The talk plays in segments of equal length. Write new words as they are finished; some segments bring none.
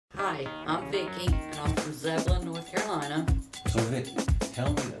Hi, I'm Vicki, and I'm from Zebulon, North Carolina. So Vicki,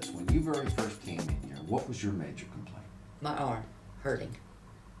 tell me this. When you very first came in here, what was your major complaint? My arm hurting.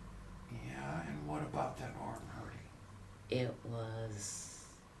 Yeah, and what about that arm hurting? It was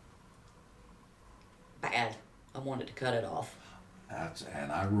bad. I wanted to cut it off. And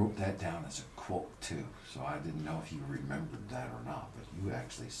I wrote that down as a quote too, so I didn't know if you remembered that or not, but you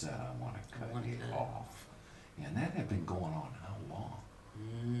actually said, I want to cut it off. And that had been going on how long?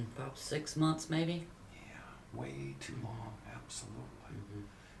 About 6 months maybe. Yeah, way too long, absolutely.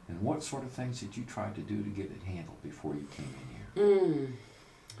 And what sort of things did you try to do to get it handled before you came in here?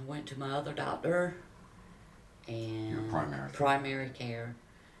 I went to my other doctor and Your primary care,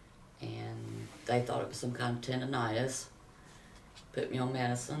 and they thought it was some kind of tendonitis. Put me on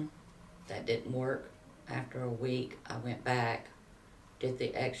medicine. That didn't work. After a week, I went back, did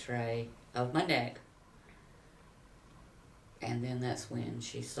the x-ray of my neck, and then that's when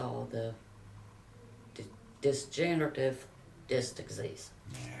she saw the degenerative disc disease.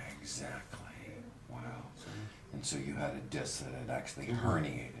 Yeah, exactly. Wow. And so you had a disc that had actually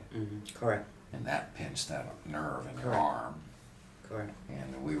herniated. Correct. And that pinched that nerve in your Correct. arm. Correct.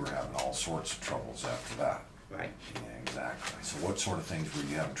 And we were having all sorts of troubles after that. Right. Yeah, exactly. So what sort of things were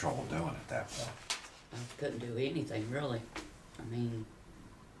you having trouble doing at that point? I couldn't do anything, really. I mean,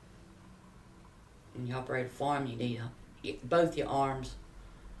 when you operate a farm, you need both your arms,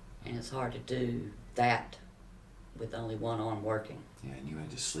 and it's hard to do that with only one arm working. Yeah, and you had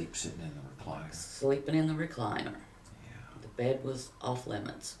to sleep sitting in the recliner. Sleeping in the recliner. Yeah. The bed was off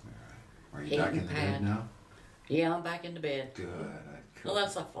limits. All right. Are you back in the bed now? Yeah, I'm back in the bed. Good.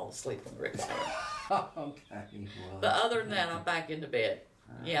 Unless I fall asleep on the recliner. Okay. Well, But other than that, I'm back in the bed.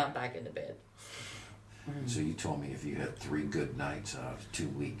 Yeah, I'm back in the bed. So you told me if you had 3 good nights out of 2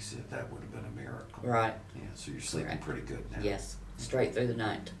 weeks, that would have been a miracle. Right. Yeah, so you're sleeping pretty good now. Yes, straight through the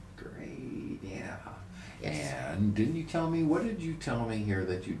night. Great, yeah. Yes. And what did you tell me here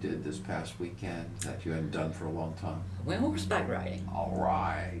that you did this past weekend that you hadn't done for a long time? I went horseback riding. All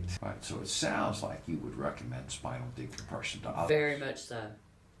right. Right, so it sounds like you would recommend spinal decompression to others. Very much so. All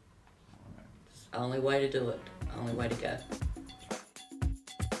right. It's the only way to do it. Only way to go.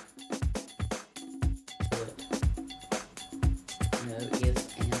 Do it.